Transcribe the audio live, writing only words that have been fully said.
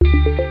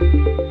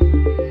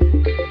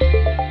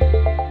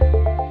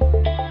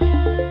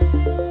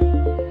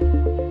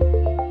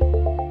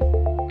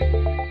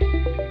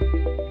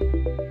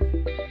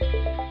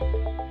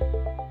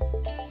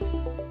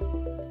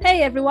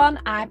everyone,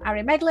 I'm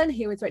Ari Meglin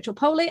here with Rachel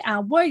Poley,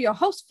 and we're your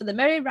hosts for the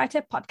Merry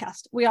Writer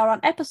podcast. We are on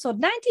episode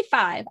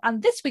 95,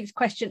 and this week's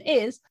question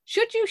is,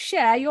 should you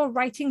share your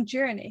writing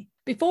journey?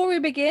 Before we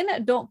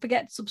begin, don't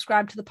forget to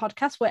subscribe to the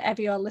podcast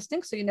wherever you're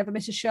listening so you never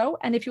miss a show.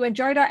 And if you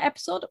enjoyed our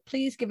episode,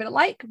 please give it a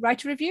like,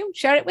 write a review,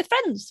 share it with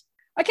friends.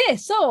 Okay,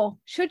 so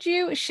should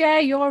you share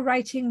your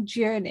writing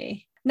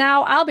journey?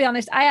 Now, I'll be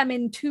honest, I am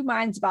in two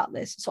minds about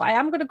this. So I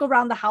am going to go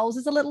around the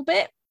houses a little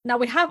bit. Now,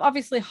 we have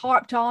obviously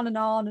harped on and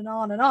on and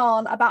on and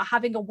on about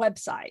having a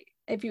website.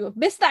 If you have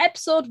missed that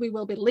episode, we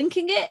will be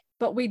linking it.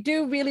 But we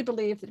do really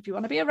believe that if you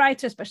want to be a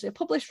writer, especially a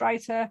published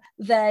writer,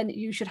 then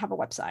you should have a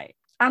website.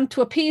 And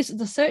to appease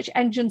the search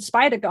engine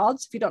spider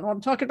gods, if you don't know what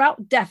I'm talking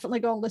about, definitely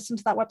go and listen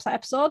to that website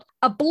episode.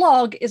 A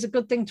blog is a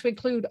good thing to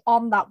include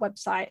on that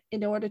website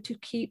in order to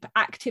keep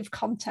active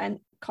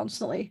content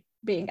constantly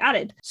being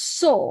added.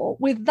 So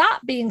with that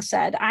being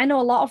said, I know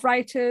a lot of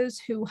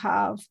writers who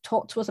have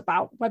talked to us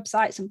about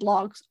websites and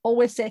blogs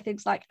always say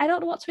things like, I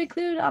don't know what to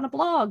include on a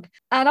blog.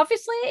 And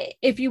obviously,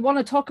 if you want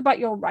to talk about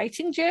your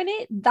writing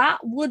journey, that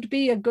would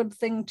be a good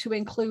thing to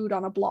include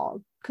on a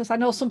blog. Because I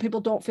know some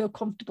people don't feel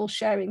comfortable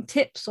sharing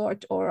tips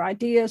or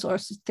ideas or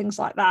things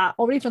like that,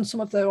 or even some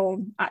of their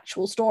own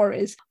actual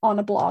stories on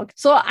a blog.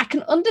 So I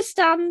can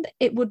understand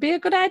it would be a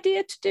good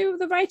idea to do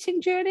the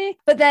writing journey.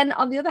 But then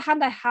on the other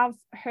hand, I have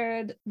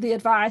heard the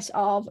advice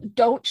of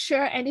don't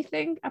share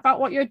anything about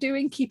what you're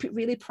doing. Keep it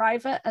really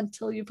private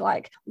until you've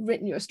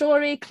written your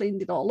story,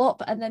 cleaned it all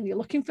up, and then you're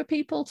looking for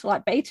people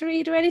to beta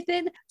read or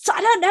anything. So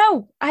I don't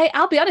know.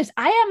 I'll be honest,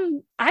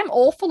 I'm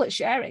awful at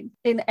sharing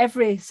in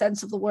every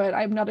sense of the word.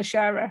 I'm not a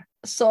sharer.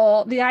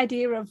 So the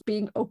idea of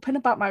being open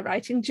about my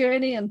writing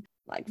journey and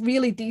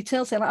really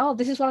detailed, saying oh,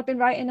 this is what I've been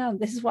writing on,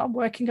 this is what I'm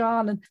working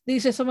on, and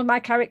these are some of my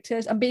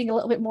characters, and being a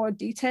little bit more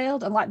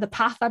detailed and the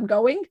path I'm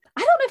going,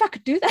 I don't know if I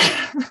could do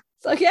that.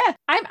 So yeah,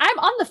 I'm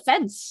on the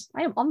fence.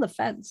 I am on the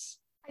fence.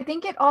 I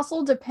think it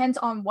also depends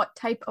on what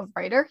type of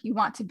writer you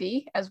want to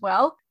be as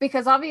well,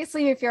 because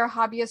obviously if you're a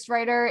hobbyist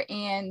writer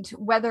and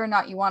whether or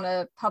not you want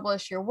to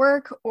publish your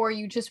work or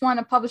you just want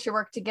to publish your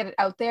work to get it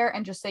out there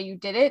and just say you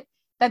did it,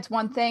 that's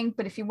one thing.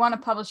 But if you want to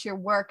publish your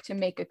work to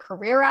make a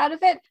career out of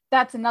it,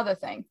 that's another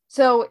thing.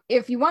 So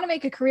if you want to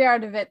make a career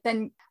out of it,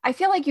 then I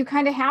feel like you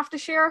kind of have to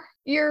share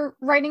your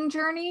writing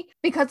journey,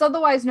 because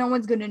otherwise no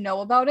one's going to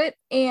know about it.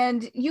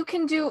 And you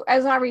can do,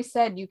 as Ari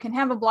said, you can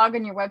have a blog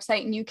on your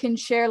website and you can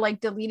share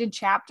deleted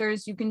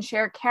chapters. You can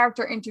share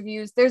character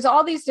interviews. There's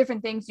all these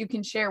different things you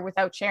can share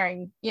without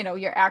sharing,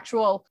 your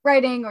actual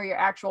writing or your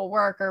actual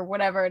work or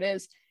whatever it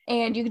is.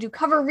 And you can do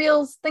cover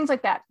reels, things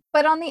like that.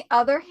 But on the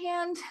other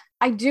hand,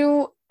 I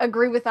do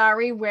agree with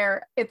Ari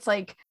where it's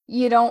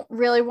you don't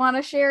really want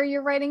to share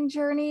your writing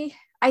journey.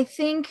 I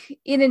think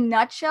in a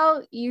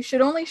nutshell, you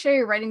should only share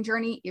your writing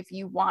journey if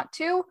you want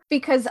to,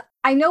 because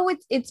I know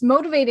it's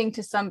motivating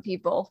to some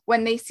people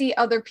when they see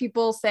other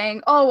people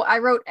saying, oh, I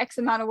wrote X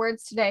amount of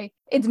words today.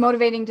 It's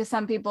motivating to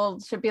some people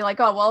to be like,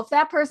 oh, well, if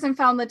that person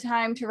found the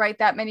time to write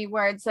that many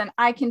words, then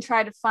I can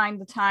try to find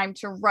the time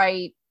to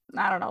write,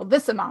 I don't know,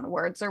 this amount of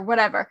words or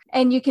whatever.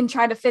 And you can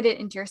try to fit it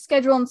into your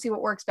schedule and see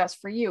what works best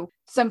for you.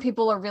 Some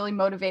people are really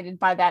motivated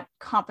by that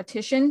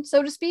competition,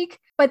 so to speak.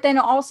 But then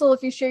also,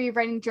 if you share your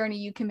writing journey,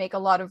 you can make a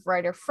lot of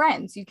writer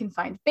friends. You can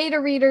find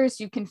beta readers,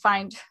 you can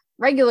find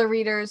regular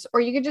readers,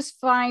 or you could just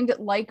find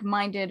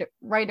like-minded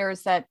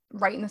writers that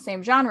write in the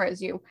same genre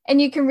as you.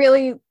 And you can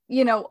really,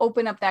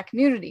 open up that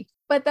community.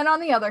 But then on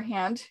the other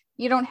hand,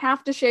 you don't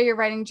have to share your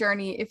writing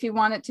journey if you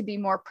want it to be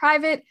more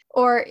private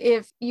or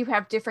if you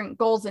have different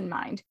goals in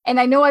mind. And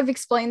I know I've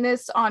explained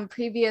this on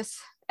previous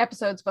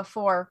episodes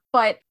before,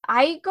 but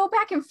I go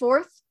back and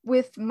forth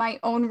with my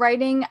own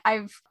writing.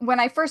 When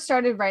I first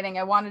started writing,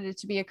 I wanted it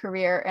to be a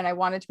career and I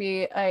wanted to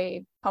be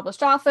a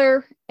published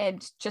author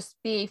and just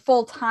be a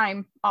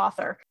full-time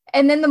author.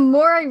 And then the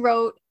more I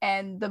wrote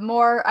and the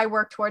more I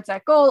worked towards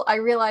that goal, I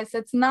realized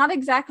that's not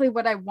exactly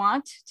what I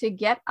want to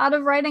get out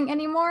of writing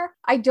anymore.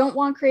 I don't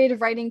want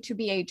creative writing to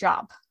be a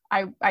job.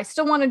 I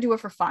still want to do it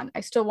for fun.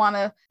 I still want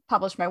to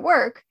publish my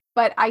work,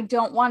 but I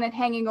don't want it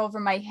hanging over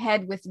my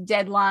head with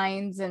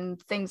deadlines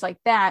and things like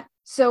that.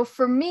 So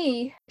for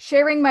me,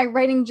 sharing my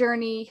writing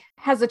journey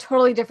has a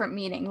totally different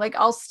meaning.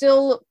 I'll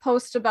still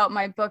post about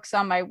my books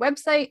on my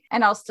website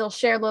and I'll still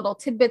share little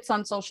tidbits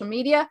on social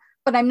media,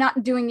 but I'm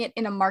not doing it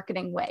in a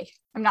marketing way.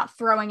 I'm not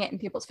throwing it in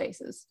people's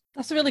faces.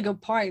 That's a really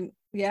good point.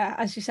 Yeah,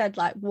 as you said,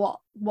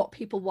 what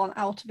people want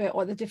out of it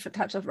or the different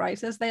types of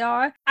writers they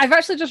are. I've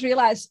actually just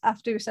realized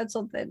after you said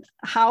something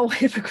how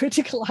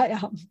hypocritical I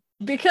am,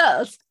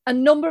 because a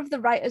number of the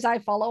writers I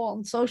follow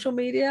on social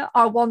media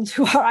are ones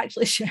who are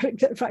actually sharing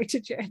their writer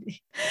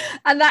journey.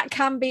 And that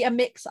can be a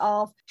mix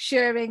of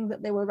sharing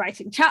that they were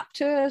writing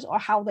chapters or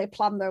how they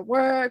plan their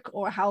work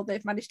or how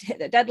they've managed to hit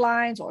their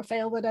deadlines or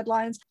fail their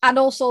deadlines. And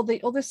also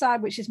the other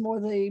side, which is more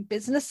the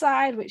business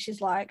side, which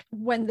is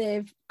when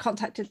they've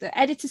contacted their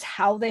editors,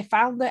 how they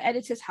found their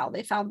editors, how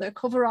they found their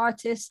cover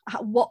artists,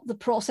 what the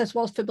process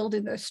was for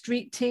building their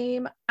street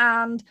team.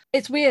 And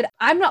it's weird.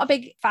 I'm not a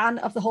big fan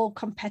of the whole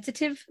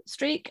competitive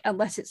streak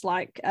unless it's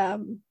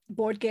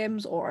board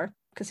games or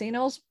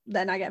casinos,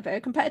 then I get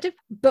very competitive.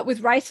 But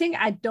with writing,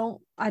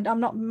 I'm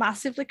not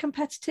massively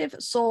competitive.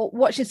 So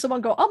watching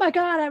someone go, oh my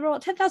God, I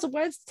wrote 10,000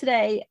 words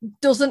today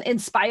doesn't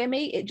inspire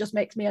me. It just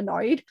makes me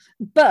annoyed.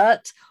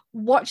 But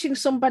watching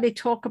somebody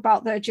talk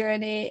about their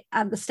journey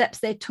and the steps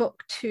they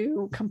took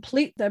to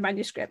complete their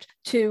manuscript,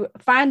 to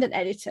find an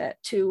editor,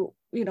 to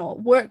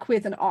work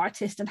with an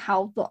artist and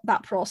how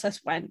that process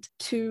went,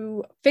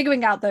 to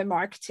figuring out their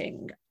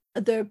marketing,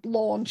 the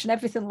launch and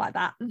everything like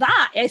that,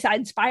 that is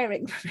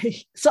inspiring for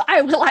me. So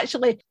I will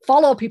actually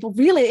follow people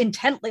really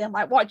intently and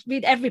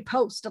read every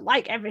post and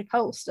like every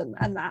post and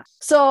that.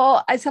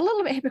 So it's a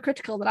little bit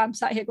hypocritical that I'm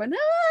sat here going,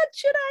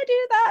 should I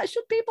do that?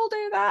 Should people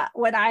do that?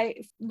 When I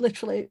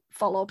literally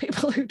follow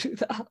people who do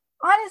that.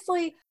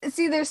 Honestly,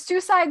 see, there's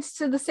two sides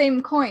to the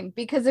same coin,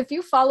 because if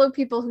you follow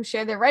people who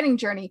share their writing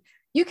journey,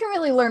 you can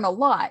really learn a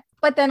lot.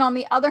 But then on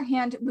the other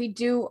hand, we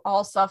do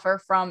all suffer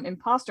from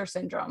imposter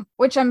syndrome,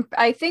 which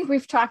I think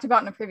we've talked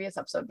about in a previous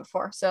episode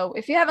before. So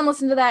if you haven't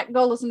listened to that,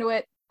 go listen to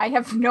it. I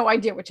have no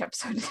idea which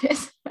episode it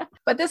is,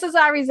 but this is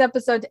Ari's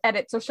episode to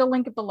edit. So she'll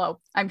link it below,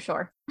 I'm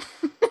sure.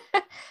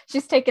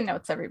 She's taking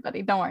notes,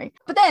 everybody. Don't worry.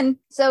 But then,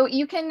 so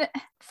you can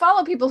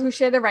follow people who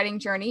share their writing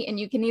journey, and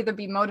you can either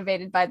be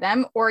motivated by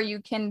them, or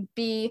you can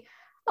be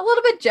a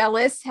little bit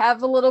jealous,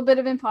 have a little bit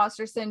of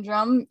imposter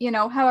syndrome,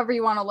 however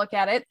you want to look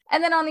at it.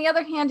 And then on the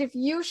other hand, if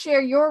you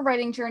share your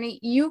writing journey,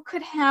 you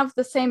could have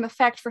the same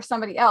effect for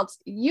somebody else.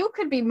 You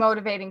could be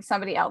motivating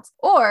somebody else,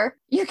 or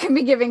you can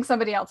be giving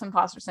somebody else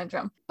imposter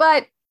syndrome.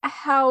 But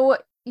how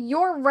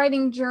your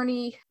writing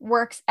journey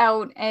works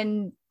out,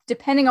 and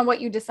depending on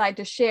what you decide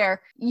to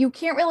share, you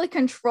can't really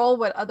control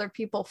what other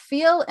people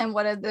feel and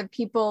what other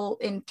people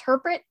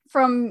interpret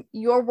from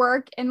your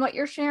work and what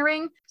you're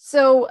sharing.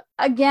 So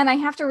again, I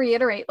have to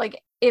reiterate,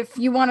 if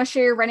you want to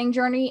share your writing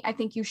journey, I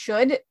think you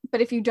should. But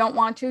if you don't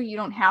want to, you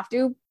don't have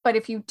to. But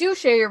if you do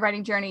share your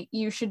writing journey,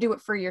 you should do it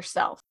for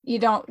yourself. You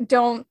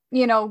don't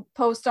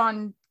post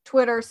on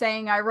Twitter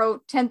saying I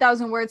wrote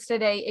 10,000 words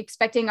today,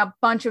 expecting a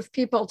bunch of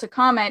people to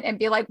comment and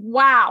be like,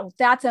 wow,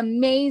 that's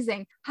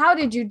amazing. How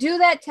did you do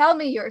that? Tell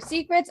me your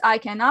secrets. I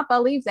cannot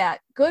believe that.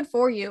 Good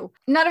for you.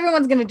 Not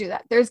everyone's going to do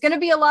that. There's going to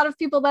be a lot of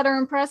people that are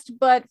impressed,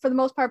 but for the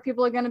most part,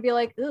 people are going to be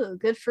like, ooh,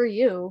 good for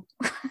you.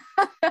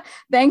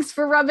 Thanks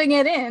for rubbing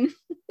it in.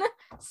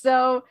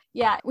 So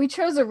yeah, we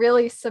chose a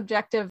really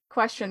subjective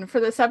question for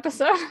this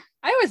episode.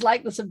 I always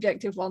like the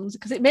subjective ones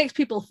because it makes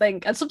people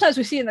think. And sometimes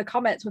we see in the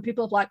comments where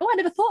people are like, oh, I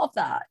never thought of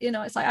that.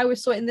 It's like, I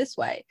always saw it in this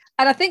way.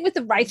 And I think with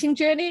the writing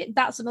journey,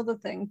 that's another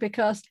thing,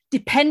 because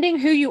depending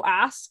who you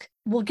ask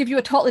will give you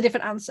a totally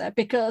different answer.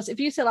 Because if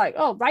you say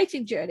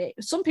writing journey,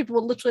 some people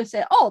will literally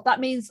say, oh, that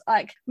means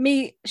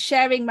me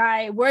sharing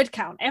my word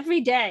count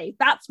every day.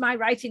 That's my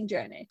writing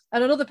journey.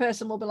 And another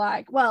person will be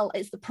like, well,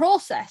 it's the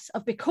process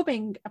of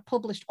becoming a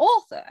published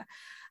author.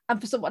 And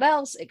for someone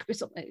else, it could be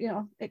something,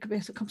 it could be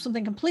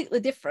something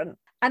completely different.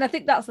 And I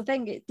think that's the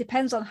thing. It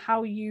depends on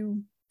how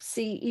you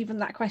see even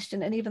that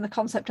question and even the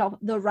concept of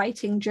the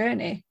writing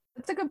journey.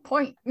 That's a good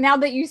point. Now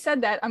that you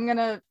said that, I'm going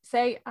to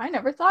say I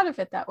never thought of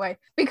it that way.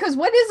 Because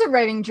what is a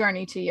writing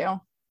journey to you?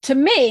 To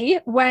me,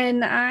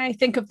 when I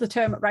think of the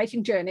term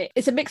writing journey,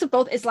 it's a mix of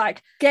both. It's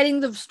like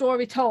getting the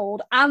story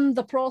told and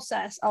the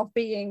process of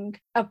being,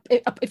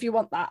 if you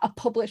want that, a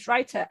published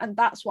writer. And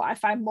that's what I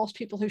find most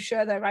people who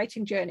share their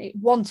writing journey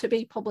want to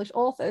be published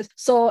authors.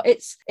 So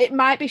it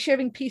might be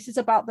sharing pieces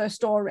about their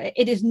story.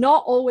 It is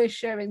not always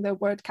sharing their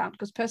word count,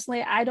 because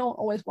personally, I don't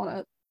always want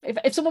to.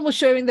 If someone was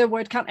sharing their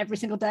word count every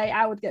single day,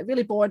 I would get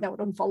really bored and I would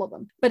unfollow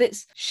them. But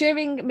it's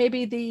sharing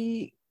maybe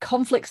the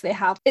conflicts they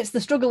have. It's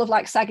the struggle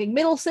of sagging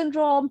middle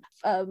syndrome,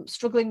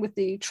 struggling with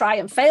the try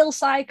and fail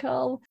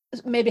cycle,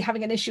 maybe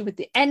having an issue with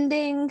the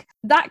ending,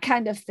 that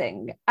kind of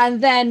thing.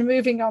 And then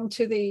moving on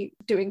to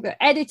doing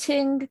the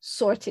editing,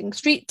 sorting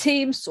street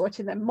teams,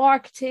 sorting their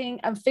marketing,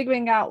 and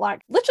figuring out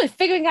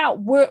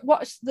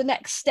what's the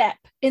next step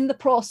in the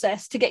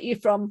process to get you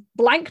from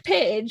blank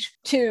page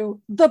to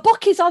the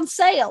book is on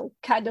sale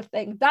kind of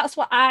thing. That's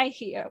what I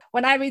hear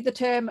when I read the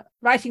term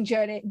writing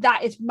journey.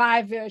 That is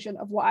my version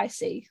of what I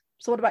see.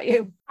 So what about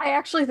you? I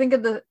actually think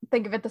of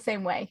it the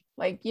same way.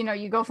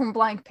 You go from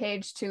blank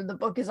page to the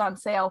book is on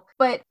sale.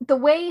 But the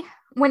way,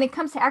 when it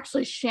comes to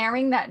actually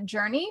sharing that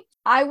journey,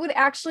 I would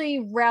actually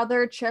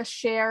rather just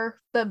share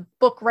the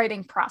book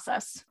writing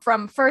process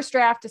from first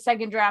draft to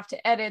second draft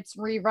to edits,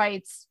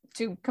 rewrites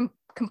to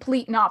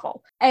complete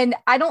novel. And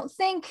I don't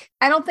think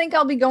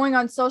I'll be going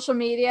on social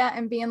media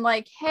and being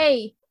like,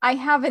 hey, I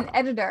have an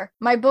editor.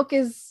 My book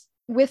is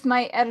with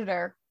my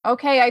editor.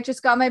 Okay, I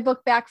just got my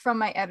book back from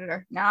my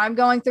editor. Now I'm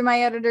going through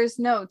my editor's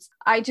notes.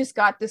 I just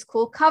got this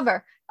cool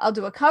cover. I'll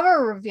do a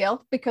cover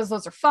reveal because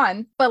those are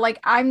fun, but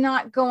I'm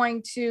not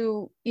going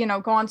to,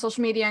 go on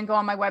social media and go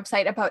on my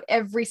website about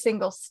every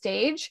single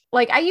stage.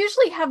 I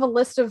usually have a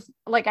list of,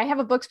 I have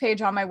a books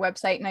page on my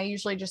website, and I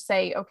usually just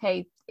say,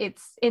 okay,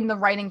 it's in the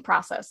writing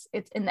process.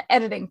 It's in the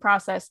editing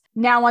process.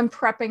 Now I'm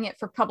prepping it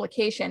for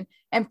publication.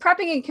 And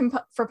prepping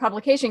it for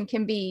publication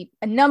can be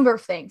a number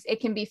of things. It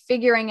can be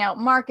figuring out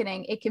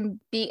marketing. It can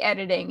be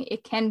editing.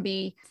 It can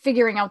be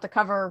figuring out the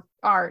cover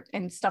art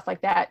and stuff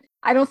like that.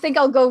 I don't think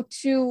I'll go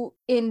too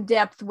in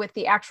depth with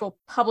the actual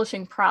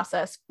publishing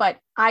process, but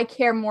I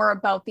care more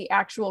about the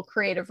actual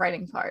creative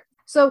writing part.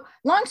 So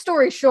long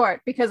story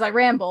short, because I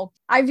ramble,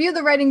 I view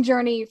the writing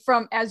journey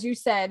from, as you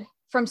said,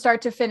 from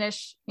start to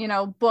finish,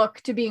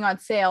 book to being on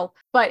sale.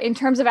 But in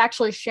terms of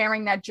actually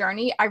sharing that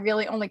journey, I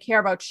really only care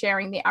about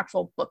sharing the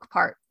actual book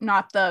part,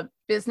 not the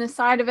business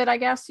side of it, I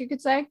guess you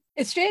could say.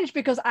 It's strange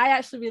because I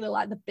actually really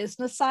like the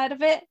business side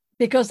of it.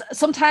 Because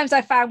sometimes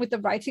I found with the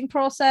writing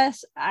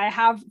process, I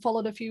have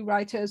followed a few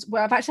writers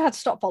where I've actually had to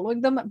stop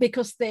following them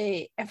because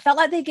it felt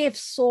like they gave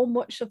so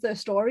much of their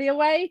story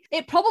away.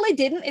 It probably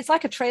didn't. It's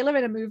like a trailer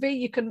in a movie.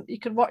 You can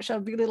watch a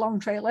really long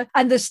trailer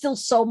and there's still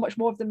so much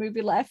more of the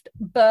movie left.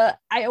 But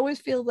I always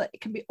feel that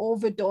it can be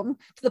overdone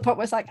to the point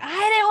where it's like, I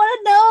didn't want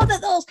to know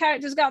that those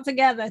characters got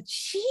together.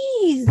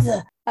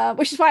 Jeez.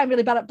 Which is why I'm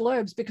really bad at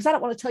blurbs, because I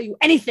don't want to tell you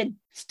anything.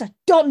 Just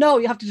don't know.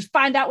 You have to just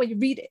find out when you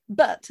read it.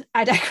 But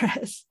I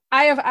digress.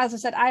 As I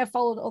said, I have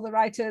followed other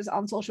writers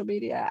on social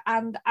media,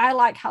 and I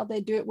like how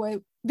they do it where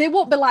they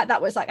won't be like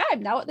that, where it's like,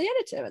 I'm now at the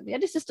editor and the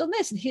editor's done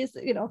this and here's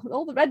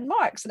all the red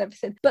marks and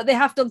everything. But they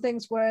have done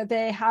things where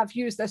they have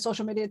used their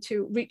social media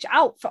to reach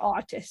out for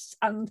artists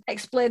and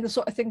explain the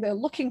sort of thing they're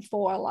looking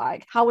for,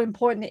 like how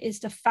important it is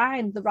to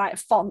find the right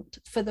font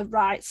for the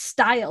right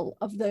style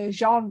of the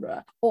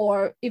genre,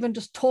 or even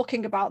just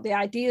talking about the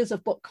ideas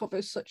of book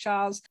covers, such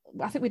as,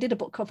 I think we did a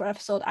book cover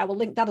episode, I will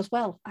link that as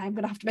well. I'm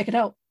going to have to make a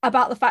note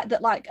about the fact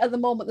that, like, at the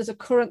moment there's a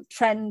current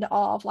trend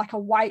of like a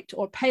white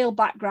or pale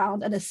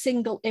background and a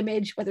single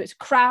image, whether it's a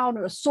crown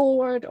or a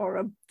sword or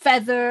a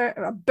feather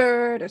or a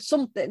bird or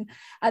something,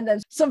 and then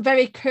some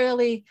very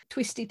curly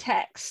twisty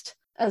text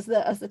as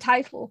the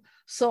title.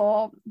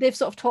 So they've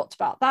sort of talked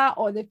about that,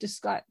 or they've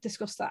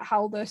discussed that,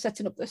 how they're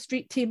setting up their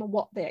street team and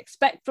what they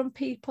expect from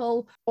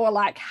people, or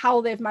like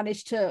how they've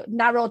managed to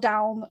narrow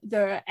down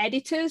their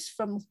editors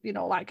from,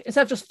 like,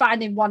 instead of just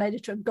finding one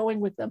editor and going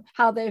with them,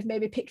 how they've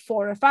maybe picked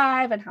 4 or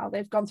 5 and how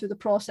they've gone through the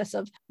process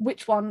of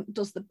which one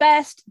does the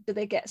best. Do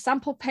they get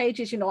sample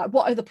pages? Like,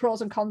 what are the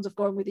pros and cons of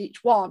going with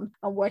each one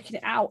and working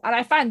it out? And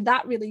I find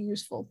that really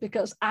useful,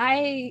 because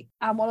I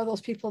am one of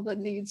those people that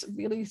needs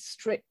really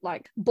strict,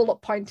 like,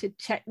 bullet pointed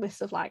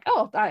checklists of like,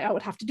 oh, I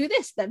would have to do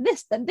this, then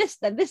this, then this,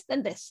 then this,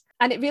 then this.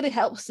 And it really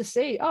helps to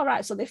see, all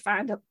right, so they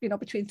find,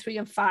 between 3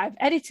 and 5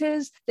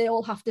 editors. They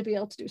all have to be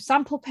able to do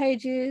sample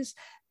pages.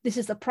 This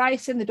is the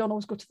pricing. They don't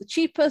always go to the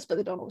cheapest, but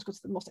they don't always go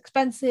to the most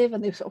expensive,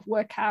 and they sort of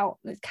work out.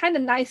 And it's kind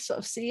of nice sort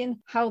of seeing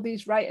how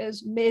these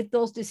writers made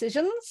those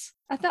decisions,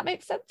 if that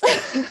makes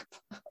sense.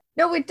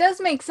 No, it does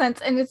make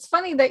sense. And it's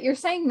funny that you're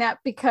saying that,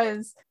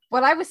 because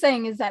what I was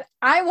saying is that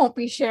I won't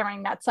be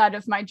sharing that side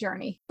of my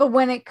journey. But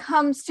when it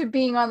comes to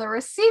being on the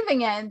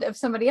receiving end of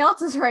somebody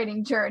else's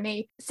writing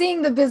journey,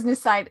 seeing the business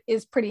side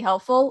is pretty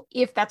helpful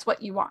if that's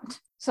what you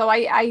want. So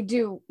I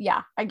do,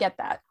 yeah, I get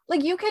that.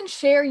 Like, you can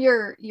share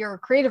your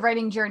creative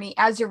writing journey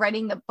as you're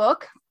writing the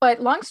book,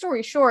 but long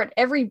story short,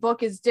 every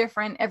book is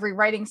different, every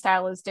writing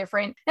style is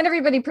different, and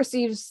everybody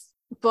perceives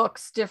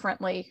books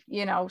differently,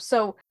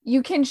 so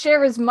you can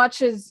share as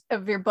much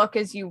of your book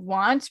as you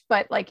want,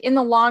 but like in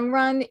the long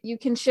run, you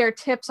can share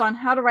tips on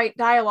how to write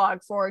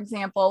dialogue, for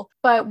example,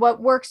 but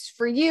what works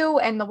for you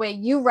and the way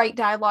you write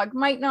dialogue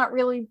might not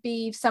really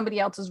be somebody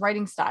else's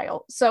writing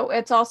style. So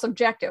it's all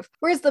subjective.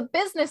 Whereas the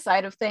business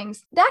side of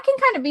things, that can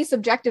kind of be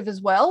subjective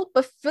as well,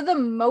 but for the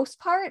most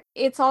part,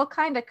 it's all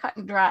kind of cut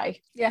and dry.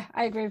 Yeah,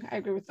 I agree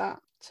with that.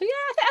 So yeah,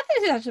 I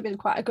think it's actually been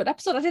quite a good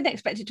episode. I didn't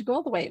expect it to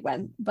go the way it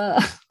went,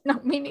 but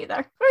no, me neither.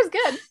 It was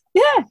good.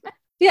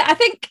 Yeah. I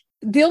think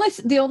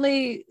the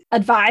only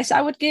advice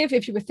I would give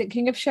if you were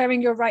thinking of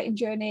sharing your writing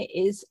journey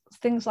is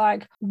things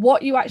like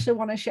what you actually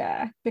want to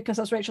share, because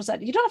as Rachel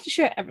said, you don't have to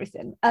share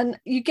everything, and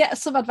you get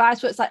some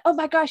advice where it's like, oh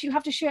my gosh, you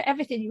have to share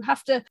everything. You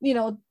have to,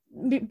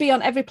 be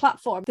on every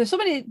platform. There's so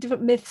many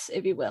different myths,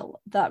 if you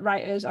will, that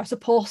writers are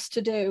supposed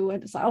to do,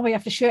 and it's like, oh, you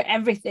have to share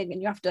everything and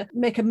you have to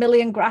make a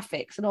million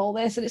graphics and all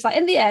this, and it's like,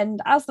 in the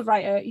end, as the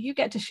writer, you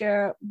get to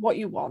share what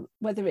you want,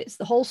 whether it's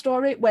the whole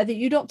story, whether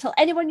you don't tell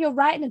anyone you're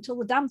writing until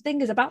the damn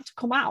thing is about to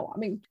come out. I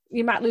mean,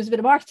 you might lose a bit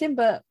of marketing,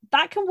 but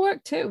that can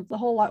work too. The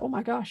whole like, oh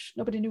my gosh,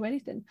 nobody knew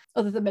anything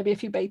other than maybe a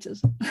few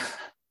betas.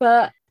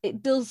 But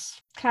it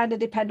does kind of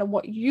depend on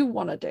what you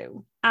want to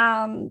do,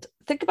 and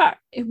think about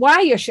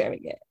why you're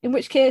sharing it. In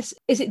which case,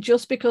 is it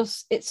just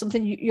because it's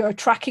something you're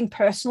tracking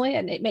personally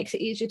and it makes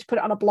it easier to put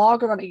it on a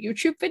blog or on a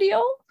YouTube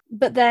video?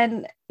 But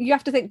then you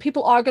have to think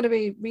people are going to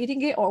be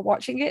reading it or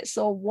watching it.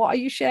 So what are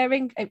you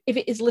sharing? If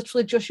it is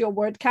literally just your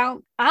word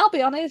count, I'll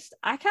be honest,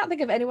 I can't think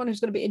of anyone who's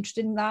going to be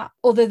interested in that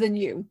other than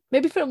you.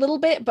 Maybe for a little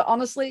bit, but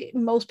honestly,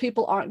 most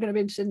people aren't going to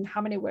be interested in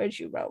how many words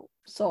you wrote.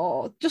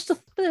 So just a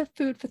bit of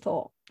food for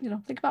thought,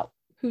 think about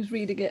who's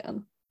reading it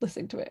and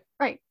listening to it.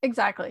 Right,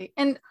 exactly.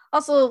 And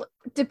also,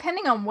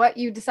 depending on what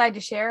you decide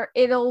to share,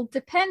 it'll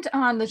depend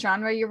on the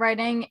genre you're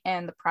writing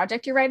and the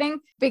project you're writing.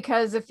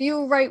 Because if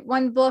you write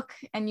one book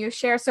and you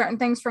share certain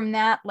things from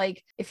that,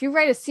 like if you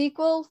write a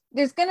sequel,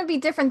 there's going to be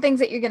different things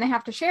that you're going to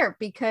have to share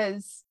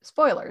because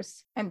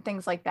spoilers and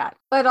things like that.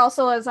 But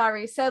also, as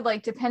Ari said,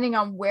 like depending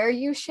on where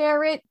you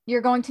share it,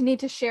 you're going to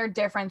need to share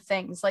different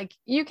things. Like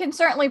you can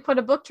certainly put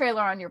a book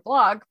trailer on your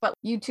blog, but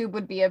YouTube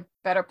would be a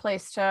better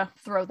place to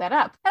throw that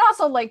up. And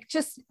also, like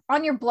just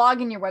on your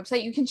blog and your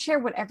website, you can share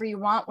whatever you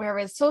want.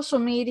 Whereas social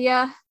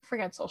media,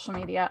 forget social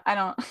media.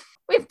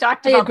 We've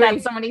talked about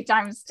that so many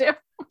times too.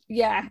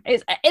 Yeah,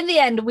 it's in the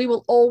end, we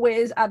will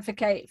always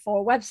advocate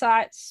for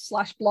websites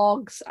 /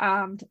 blogs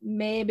and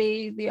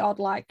maybe the odd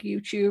like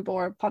YouTube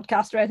or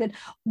podcast or anything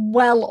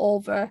well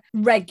over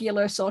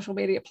regular social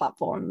media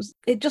platforms.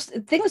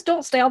 Things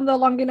don't stay on there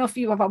long enough.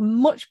 You have a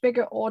much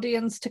bigger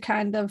audience to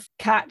kind of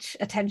catch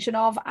attention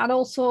of, and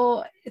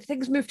also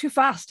things move too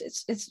fast.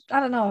 It's I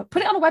don't know,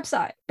 put it on a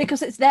website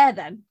because it's there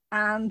then.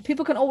 And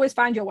people can always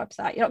find your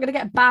website. You're not going to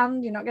get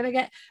banned. You're not going to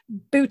get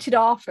booted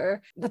off,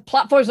 or the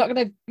platform's not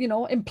going to,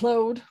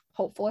 implode,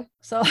 hopefully.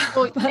 So,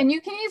 and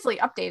you can easily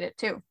update it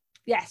too.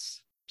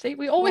 Yes. See,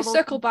 we always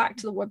circle back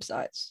to the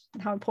websites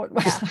and how important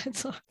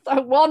websites are.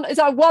 It's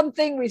our one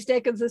thing we stay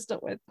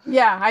consistent with.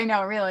 Yeah, I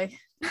know, really.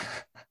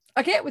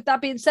 Okay, with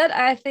that being said,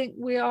 I think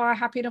we are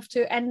happy enough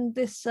to end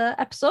this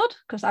episode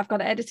because I've got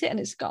to edit it and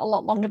it's got a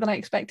lot longer than I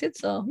expected.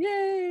 So,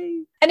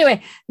 yay.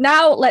 Anyway,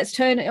 now let's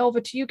turn it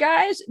over to you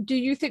guys. Do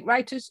you think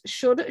writers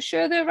should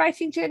share their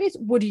writing journeys?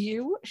 Would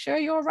you share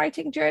your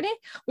writing journey?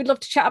 We'd love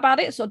to chat about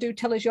it. So do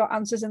tell us your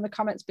answers in the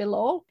comments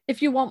below.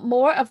 If you want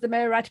more of the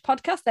Merry Writer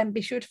podcast, then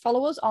be sure to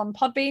follow us on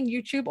Podbean,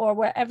 YouTube, or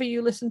wherever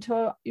you listen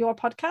to your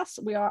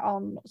podcasts. We are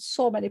on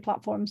so many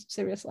platforms,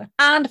 seriously.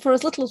 And for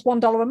as little as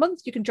 $1 a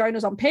month, you can join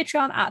us on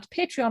Patreon at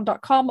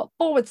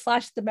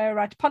patreon.com/the Merry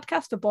Writer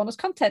podcast for bonus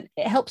content.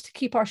 It helps to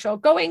keep our show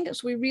going,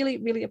 so we really,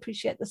 really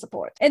appreciate the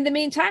support. In the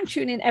meantime,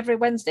 tune in every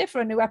Wednesday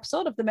for a new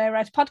episode of the Merry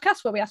Writer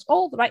podcast where we ask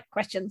all the right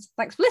questions.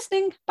 Thanks for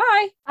listening.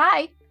 Bye.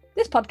 Bye.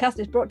 This podcast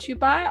is brought to you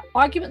by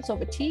Arguments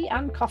Over Tea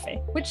and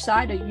Coffee. Which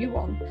side are you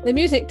on? The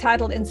music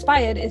titled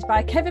Inspired is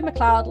by Kevin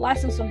MacLeod,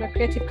 licensed under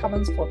Creative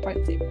Commons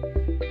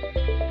 4.0.